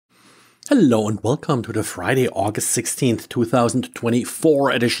Hello and welcome to the Friday, August 16th,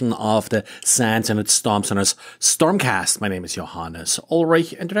 2024 edition of the SANS and its Storm Center's Stormcast. My name is Johannes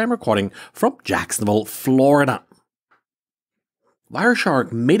Ulrich and today I'm recording from Jacksonville, Florida.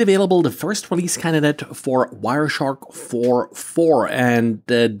 Wireshark made available the first release candidate for Wireshark 4.4, and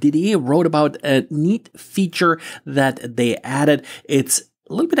DDA wrote about a neat feature that they added. It's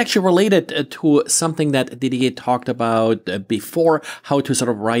a little bit actually related to something that DDA talked about before, how to sort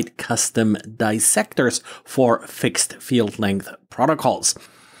of write custom dissectors for fixed field length protocols.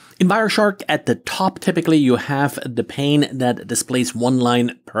 In Wireshark, at the top, typically you have the pane that displays one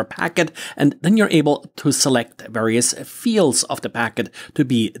line per packet, and then you're able to select various fields of the packet to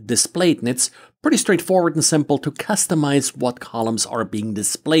be displayed. And it's pretty straightforward and simple to customize what columns are being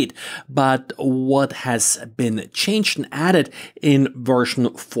displayed. But what has been changed and added in version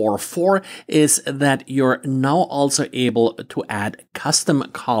 4.4 is that you're now also able to add custom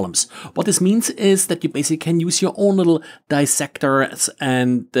columns. What this means is that you basically can use your own little dissectors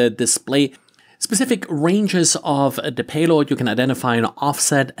and display specific ranges of the payload. You can identify an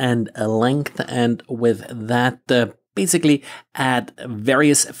offset and a length, and with that, basically add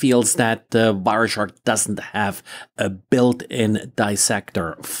various fields that Wireshark doesn't have a built-in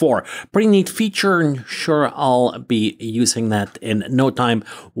dissector for. Pretty neat feature, and sure I'll be using that in no time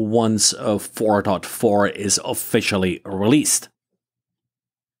once 4.4 is officially released.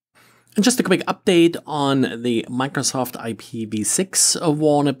 And just a quick update on the Microsoft IPv6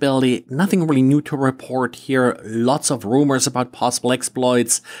 vulnerability. Nothing really new to report here. Lots of rumors about possible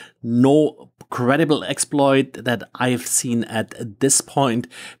exploits. No credible exploit that I've seen at this point.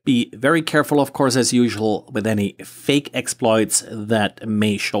 Be very careful, of course, as usual, with any fake exploits that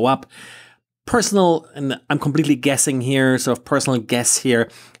may show up. Personal, and I'm completely guessing here, sort of personal guess here,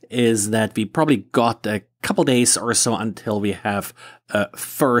 is that we probably got a couple days or so until we have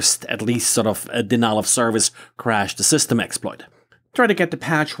first, at least sort of a denial of service crash the system exploit. Try to get the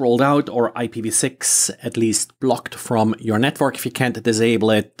patch rolled out or IPv6 at least blocked from your network if you can't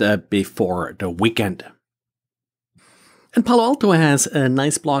disable it before the weekend. And Palo Alto has a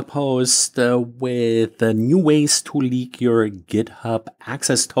nice blog post with new ways to leak your GitHub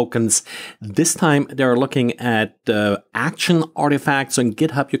access tokens. This time they're looking at action artifacts. So in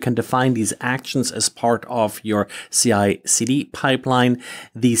GitHub, you can define these actions as part of your CI/CD pipeline.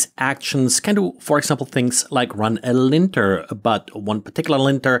 These actions can do, for example, things like run a linter, but one particular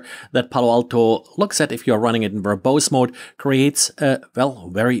linter that Palo Alto looks at if you're running it in verbose mode creates a, well,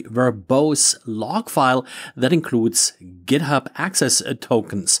 very verbose log file that includes GitHub access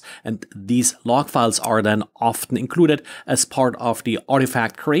tokens, and these log files are then often included as part of the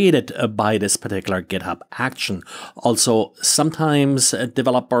artifact created by this particular GitHub action. Also, sometimes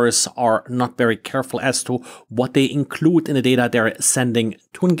developers are not very careful as to what they include in the data they're sending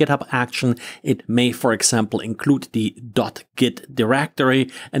to a GitHub action. It may, for example, include the .git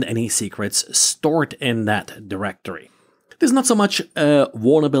directory and any secrets stored in that directory. There's not so much a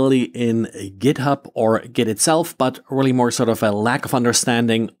vulnerability in GitHub or Git itself, but really more sort of a lack of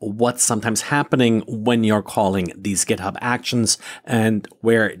understanding what's sometimes happening when you're calling these GitHub actions and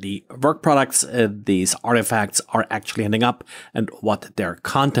where the work products, these artifacts, are actually ending up and what their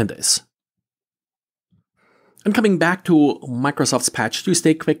content is. And coming back to Microsoft's Patch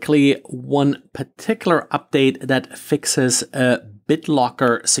Tuesday quickly, one particular update that fixes a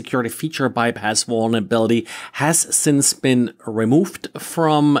Bitlocker security feature bypass vulnerability has since been removed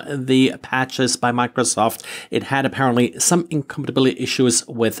from the patches by Microsoft. It had apparently some incompatibility issues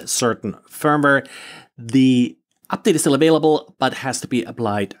with certain firmware. The update is still available, but has to be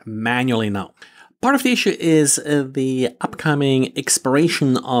applied manually now. Part of the issue is the upcoming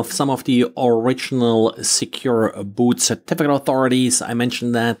expiration of some of the original secure boot certificate authorities. I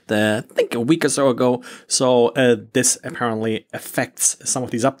mentioned that, I think a week or so ago. So this apparently affects some of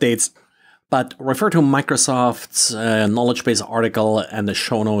these updates. But refer to Microsoft's knowledge base article, and the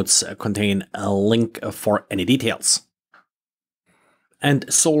show notes contain a link for any details. And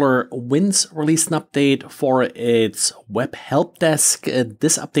Solarwinds released an update for its web help desk.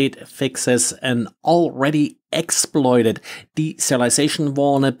 This update fixes an already exploited deserialization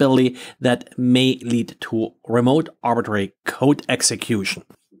vulnerability that may lead to remote arbitrary code execution.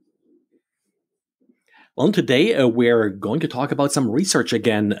 Well, today we're going to talk about some research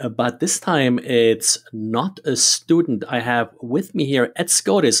again, but this time it's not a student. I have with me here at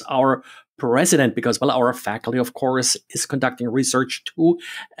Skoudis our president, because, well, our faculty, of course, is conducting research too.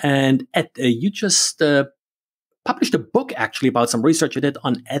 And Ed, you just published a book actually about some research you did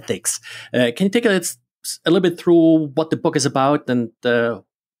on ethics. Can you take us a little bit through what the book is about and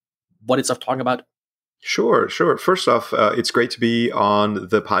what it's talking about? Sure, sure. First off, it's great to be on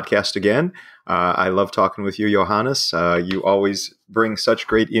the podcast again. I love talking with you, Johannes. You always bring such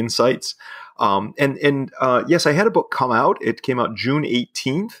great insights. Yes, I had a book come out. It came out June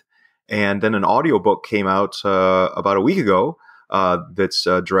 18th, and then an audiobook came out about a week ago that's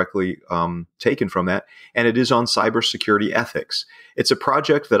directly taken from that, and it is on cybersecurity ethics. It's a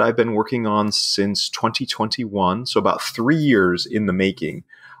project that I've been working on since 2021, so about 3 years in the making.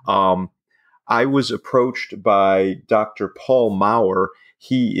 I was approached by Dr. Paul Maurer.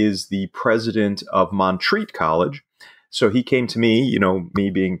 He is the president of Montreat College. So he came to me,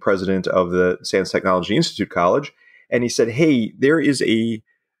 me being president of the Sans Technology Institute College, and he said, hey, there is a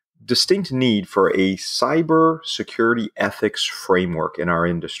distinct need for a cyber security ethics framework in our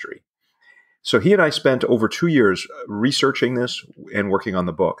industry. So he and I spent over 2 years researching this and working on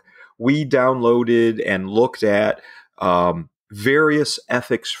the book. We downloaded and looked at various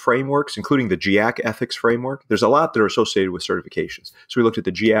ethics frameworks, including the GIAC ethics framework. There's a lot that are associated with certifications. So we looked at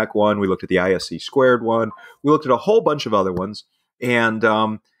the GIAC one, we looked at the ISC squared one, we looked at a whole bunch of other ones. And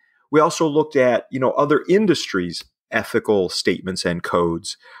we also looked at, other industries' ethical statements and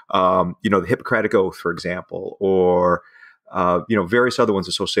codes, the Hippocratic Oath, for example, or, various other ones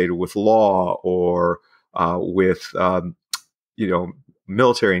associated with law or with,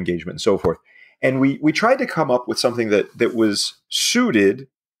 military engagement and so forth. And we tried to come up with something that was suited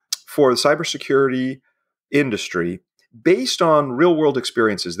for the cybersecurity industry based on real world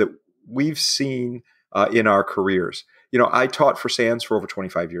experiences that we've seen in our careers. I taught for SANS for over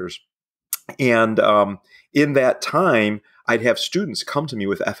 25 years. And in that time, I'd have students come to me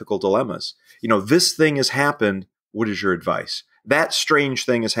with ethical dilemmas. This thing has happened. What is your advice? That strange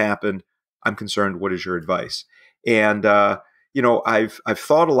thing has happened. I'm concerned. What is your advice? And I've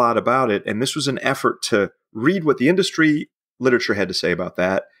thought a lot about it, and this was an effort to read what the industry literature had to say about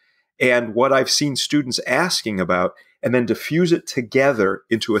that and what I've seen students asking about, and then diffuse it together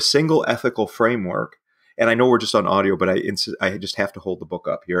into a single ethical framework. And I know we're just on audio, but I just have to hold the book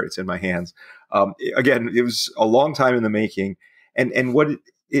up here. It's in my hands. Again, it was a long time in the making. And what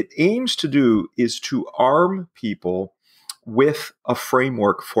it aims to do is to arm people with a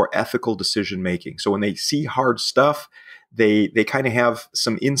framework for ethical decision making. So when they see hard stuff, they kind of have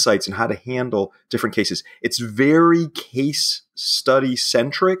some insights in how to handle different cases. It's very case study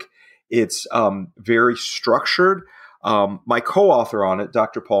centric. It's very structured. My co-author on it,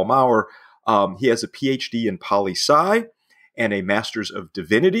 Dr. Paul Maurer, he has a PhD in poli-sci and a master's of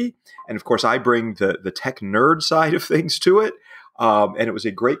divinity. And of course, I bring the tech nerd side of things to it. And it was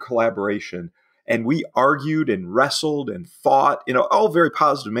a great collaboration. And we argued and wrestled and fought in all very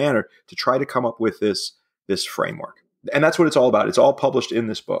positive manner to try to come up with this framework. And that's what it's all about. It's all published in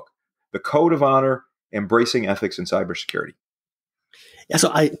this book, The Code of Honor, Embracing Ethics in Cybersecurity. Yeah,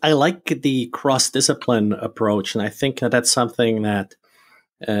 so I like the cross-discipline approach, and I think that's something that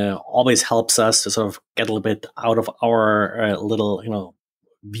always helps us to sort of get a little bit out of our little,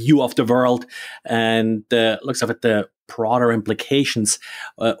 view of the world and looks at the broader implications.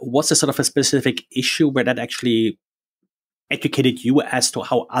 What's the sort of a specific issue where that actually educated you as to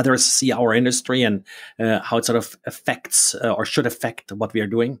how others see our industry and how it sort of affects or should affect what we are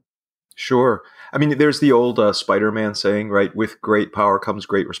doing? Sure. I mean, there's the old Spider-Man saying, right? With great power comes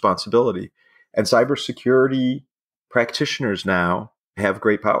great responsibility. And cybersecurity practitioners now have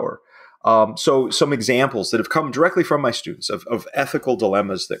great power. So some examples that have come directly from my students of ethical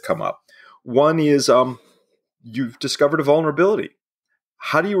dilemmas that come up. One is you've discovered a vulnerability.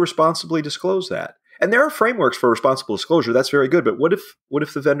 How do you responsibly disclose that? And there are frameworks for responsible disclosure. That's very good. But what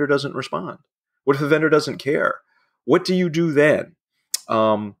if the vendor doesn't respond? What if the vendor doesn't care? What do you do then?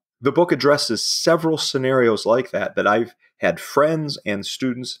 The book addresses several scenarios like that I've had friends and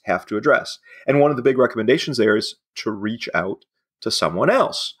students have to address. And one of the big recommendations there is to reach out to someone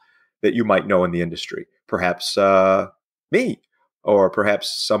else that you might know in the industry. Perhaps me, or perhaps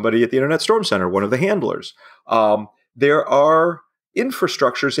somebody at the Internet Storm Center, one of the handlers. There are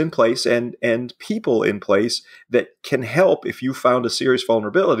infrastructures in place and people in place that can help if you found a serious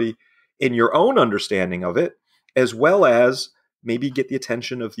vulnerability in your own understanding of it, as well as maybe get the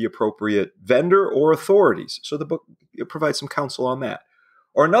attention of the appropriate vendor or authorities. So the book provides some counsel on that.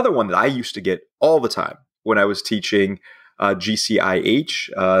 Or another one that I used to get all the time when I was teaching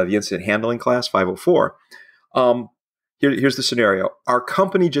GCIH, the incident handling class 504. Here's the scenario. Our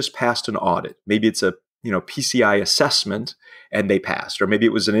company just passed an audit. Maybe it's a PCI assessment and they passed, or maybe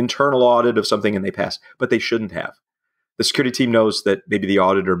it was an internal audit of something and they passed, but they shouldn't have. The security team knows that maybe the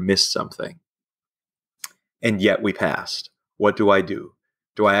auditor missed something, and yet we passed. What do I do?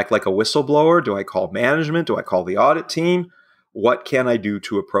 Do I act like a whistleblower? Do I call management? Do I call the audit team? what can I do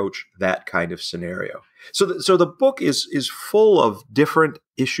to approach that kind of scenario? So the book is full of different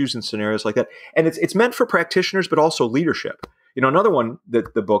issues and scenarios like that. And it's meant for practitioners, but also leadership. Another one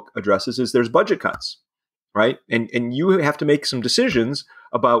that the book addresses is there's budget cuts, right? And you have to make some decisions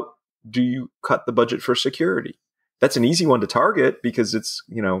about, do you cut the budget for security? That's an easy one to target because it's,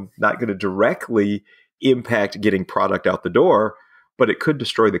 not going to directly impact getting product out the door, but it could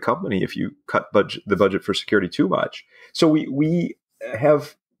destroy the company if you cut the budget for security too much. So we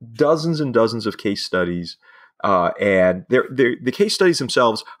have dozens and dozens of case studies, and the case studies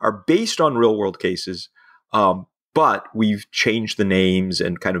themselves are based on real world cases, but we've changed the names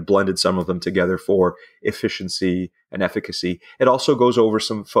and kind of blended some of them together for efficiency and efficacy. It also goes over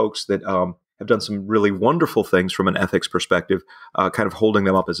some folks that have done some really wonderful things from an ethics perspective, kind of holding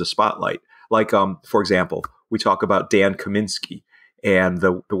them up as a spotlight. Like, for example, we talk about Dan Kaminsky and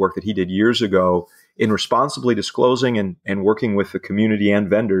the work that he did years ago in responsibly disclosing and working with the community and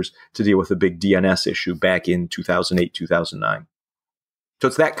vendors to deal with the big DNS issue back in 2008, 2009. So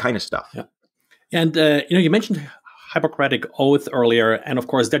it's that kind of stuff. Yeah. And, you mentioned Hippocratic Oath earlier, and of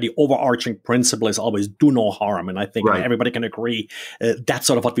course, the overarching principle is always do no harm. And I think everybody can agree that's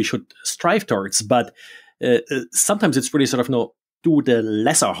sort of what we should strive towards. But sometimes it's really sort of, do the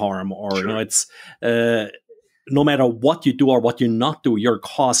lesser harm, or, it's no matter what you do or what you not do, you're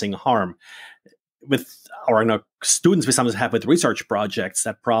causing harm. With our students, we sometimes have with research projects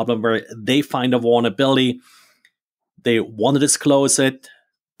that problem where they find a vulnerability, they want to disclose it,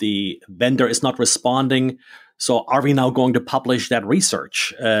 the vendor is not responding. So are we now going to publish that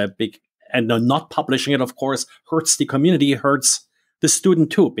research? And not publishing it, of course, hurts the community, hurts the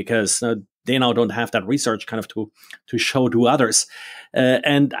student too, because they now don't have that research kind of to show to others.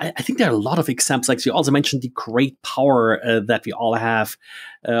 And I think there are a lot of examples. Like you also mentioned the great power that we all have.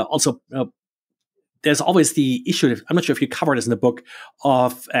 Also, there's always the issue, I'm not sure if you covered this in the book,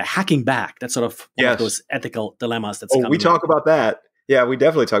 of hacking back. That's sort of one of those ethical dilemmas that's coming. We talk about that. Yeah, we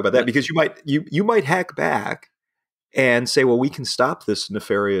definitely talk about that, because you might hack back and say, well, we can stop this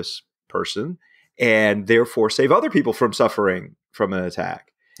nefarious person and therefore save other people from suffering from an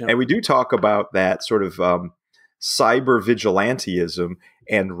attack. Yeah. And we do talk about that sort of cyber vigilantism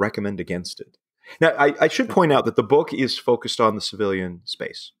and recommend against it. Now, I should point out that the book is focused on the civilian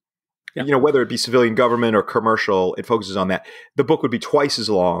space. Yeah. Whether it be civilian government or commercial, it focuses on that. The book would be twice as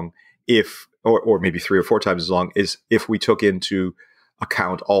long or maybe 3 or 4 times as long as if we took into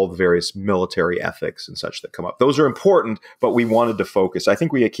account all the various military ethics and such that come up. Those are important, but we wanted to focus. I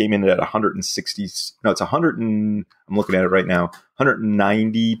think we came in at 160. No, it's 100. I'm looking at it right now.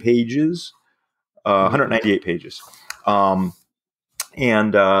 190 pages, 198 pages.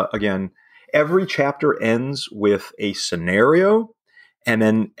 Again, every chapter ends with a scenario and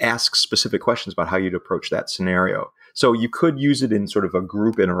then asks specific questions about how you'd approach that scenario. So you could use it in sort of a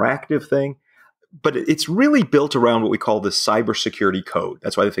group interactive thing, but it's really built around what we call the cybersecurity code.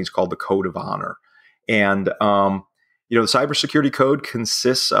 That's why the thing's called the Code of Honor. And, the cybersecurity code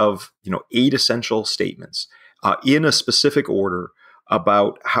consists of, 8 essential statements in a specific order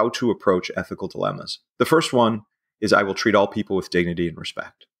about how to approach ethical dilemmas. The first one is, I will treat all people with dignity and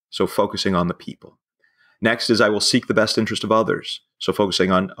respect. So focusing on the people. Next is, I will seek the best interest of others. So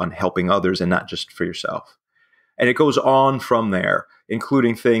focusing on helping others and not just for yourself. And it goes on from there,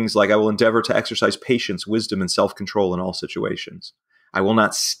 including things like, I will endeavor to exercise patience, wisdom, and self-control in all situations. I will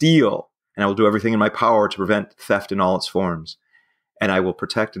not steal, and I will do everything in my power to prevent theft in all its forms. And I will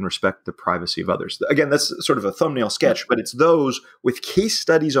protect and respect the privacy of others. Again, that's sort of a thumbnail sketch, but it's those with case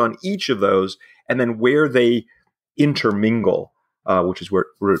studies on each of those, and then where they intermingle, which is where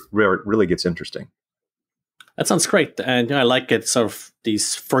it really gets interesting. That sounds great. And I like it, sort of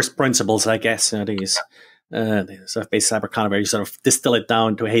these first principles, I guess, these sort of base cyber kind of where you sort of distill it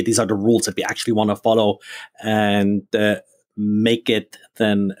down to, hey, these are the rules that we actually want to follow, and make it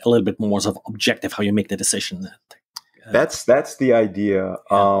then a little bit more sort of objective how you make the decision. That's the idea.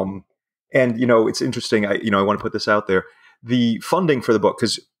 Yeah. And, it's interesting. I want to put this out there. The funding for the book,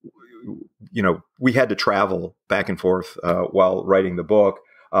 because, we had to travel back and forth while writing the book.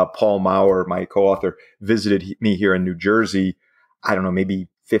 Paul Maurer, my co-author, visited me here in New Jersey, I don't know, maybe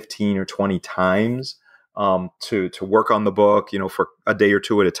 15 or 20 times to work on the book, for a day or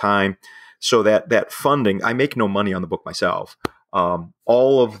two at a time. So that funding, I make no money on the book myself.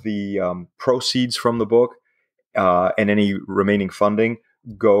 All of the proceeds from the book and any remaining funding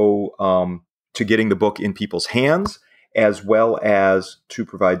go to getting the book in people's hands, as well as to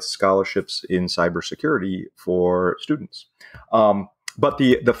provide scholarships in cybersecurity for students. But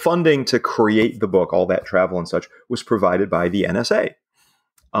the funding to create the book, all that travel and such, was provided by the NSA.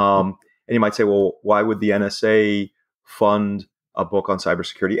 And you might say, well, why would the NSA fund a book on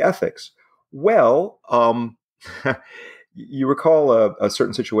cybersecurity ethics? Well, you recall a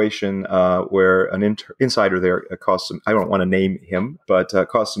certain situation where an insider there caused some, I don't want to name him, but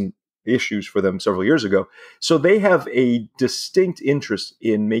caused some issues for them several years ago. So they have a distinct interest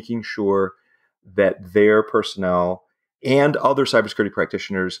in making sure that their personnel and other cybersecurity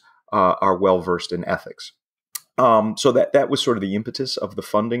practitioners are well-versed in ethics. So that was sort of the impetus of the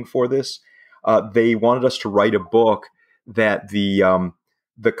funding for this. They wanted us to write a book that the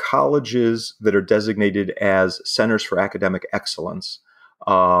colleges that are designated as centers for academic excellence,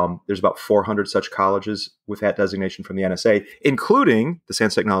 there's about 400 such colleges with that designation from the NSA, including the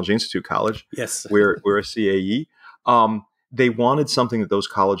Science Technology Institute College. Yes. We're a CAE. They wanted something that those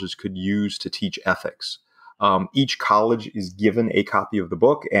colleges could use to teach ethics. Each college is given a copy of the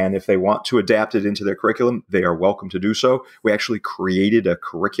book, and if they want to adapt it into their curriculum, they are welcome to do so. We actually created a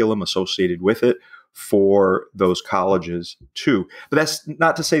curriculum associated with it for those colleges too. But that's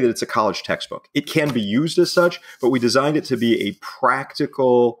not to say that it's a college textbook. It can be used as such, but we designed it to be a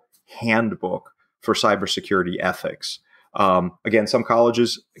practical handbook for cybersecurity ethics. Again, some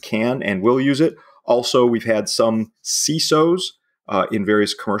colleges can and will use it. Also, we've had some CISOs in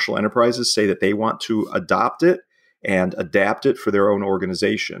various commercial enterprises say that they want to adopt it and adapt it for their own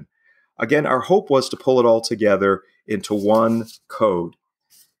organization. Again, our hope was to pull it all together into one code.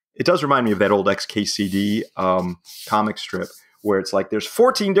 It does remind me of that old XKCD comic strip where it's like, there's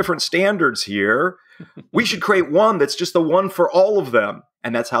 14 different standards here. We should create one that's just the one for all of them.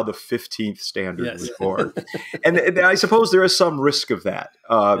 And that's how the 15th standard was born. And I suppose there is some risk of that.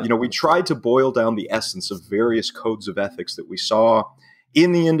 We tried to boil down the essence of various codes of ethics that we saw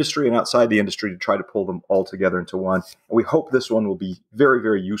in the industry and outside the industry to try to pull them all together into one. And we hope this one will be very,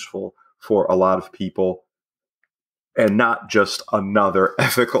 very useful for a lot of people and not just another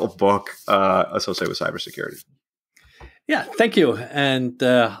ethical book associated with cybersecurity. Yeah, thank you. And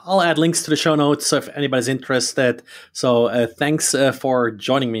I'll add links to the show notes if anybody's interested. So thanks for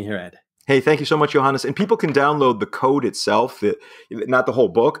joining me here, Ed. Hey, thank you so much, Johannes. And people can download the code itself, not the whole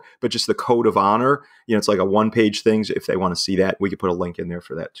book, but just the code of honor. It's like a one-page thing. If they want to see that, we could put a link in there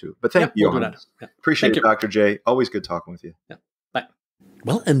for that too. But thank you, Johannes. Appreciate it, Dr. J. Always good talking with you. Yeah. Bye.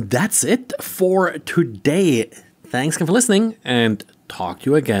 Well, and that's it for today. Thanks again for listening, and talk to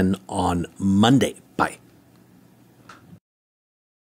you again on Monday.